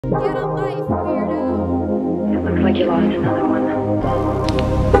Get a life, weirdo. It looks like you lost another one.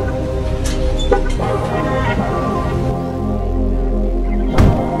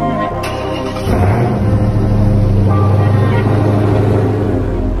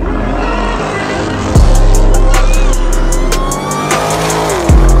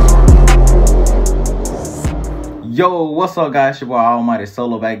 Yo, what's up guys, it's your boy Almighty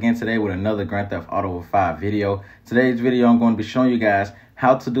Solo back again today with another Grand Theft Auto 5 video. Today's video I'm going to be showing you guys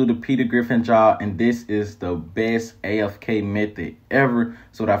how to do the Peter Griffin job, and this is the best AFK method ever.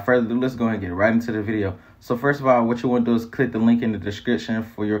 So without further ado, let's go ahead and get right into the video. So first of all, what you want to do is click the link in the description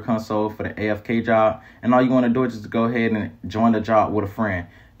for your console for the AFK job, and all you want to do is just go ahead and join the job with a friend.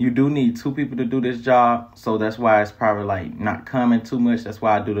 You do need 2 people to do this job, so that's why it's probably like not coming too much. That's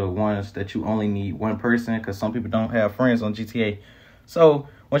why I do the ones that you only need 1 person, because some people don't have friends on GTA. So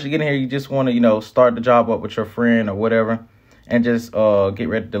once you get in here, you just want to, start the job up with your friend or whatever, and just get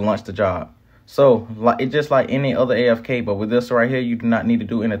ready to launch the job. So it's just like any other AFK, but with this right here, you do not need to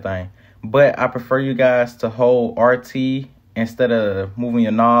do anything. But I prefer you guys to hold RT instead of moving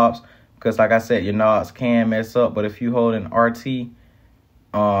your knobs, because like I said, your knobs can mess up. But if you hold an RT,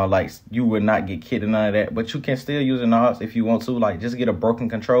 like you would not get kicked and none of that, but you can still use the knobs if you want to. Like, just get a broken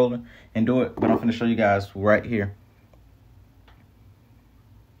controller and do it. But I'm gonna show you guys right here.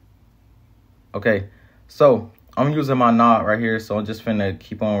 Okay, so I'm using my knob right here, so I'm just finna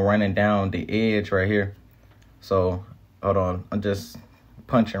keep on running down the edge right here. So hold on, I'm just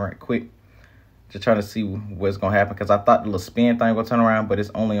punching right quick, just trying to see what's gonna happen, because I thought the little spin thing would turn around, but it's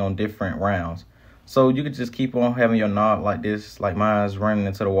only on different rounds. So you could just keep on having your knob like this, like mine's running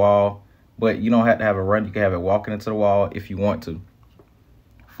into the wall. But you don't have to have it run. You can have it walking into the wall if you want to.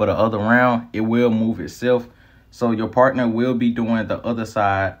 For the other round, it will move itself. So your partner will be doing the other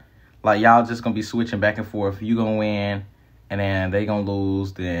side. Like, y'all just going to be switching back and forth. You going to win, and then they going to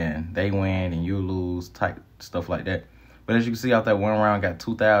lose. Then they win, and you lose, type stuff like that. But as you can see, out that one round got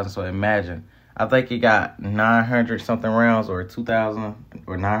 2,000. So imagine. I think it got 900 something rounds, or 2,000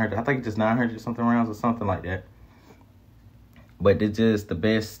 or 900. I think it's just 900 something rounds or something like that. But it's just the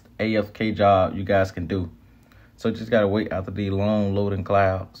best AFK job you guys can do. So just gotta wait after the long loading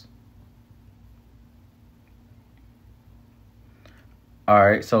clouds. All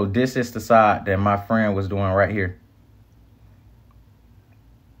right, so this is the side that my friend was doing right here.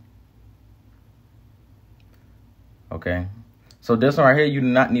 Okay. So this one right here, you do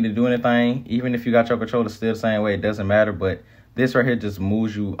not need to do anything. Even if you got your controller still the same way, it doesn't matter. But this right here just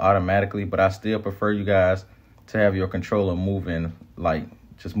moves you automatically. But I still prefer you guys to have your controller moving, like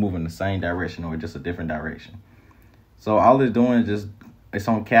just moving the same direction or just a different direction. So all it's doing is just, it's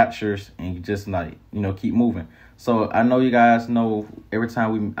on captures, and you just like, keep moving. So I know you guys know every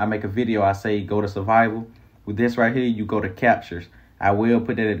time I make a video, I say go to survival. With this right here, you go to captures. I will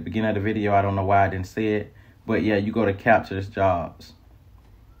put that at the beginning of the video. I don't know why I didn't say it. But yeah, you go to captures jobs.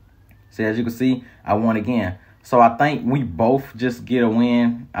 See, as you can see, I won again. So I think we both just get a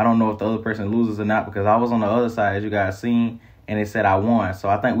win. I don't know if the other person loses or not, because I was on the other side, as you guys seen, and it said I won. So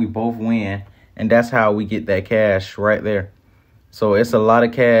I think we both win, and that's how we get that cash right there. So it's a lot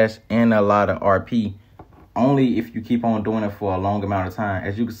of cash and a lot of RP, only if you keep on doing it for a long amount of time.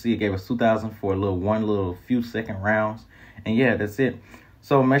 As you can see, it gave us 2,000 for one little few second rounds. And yeah, that's it.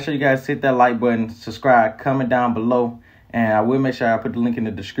 So make sure you guys hit that like button, subscribe, comment down below, and I will make sure I put the link in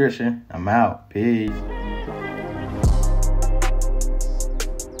the description. I'm out. Peace.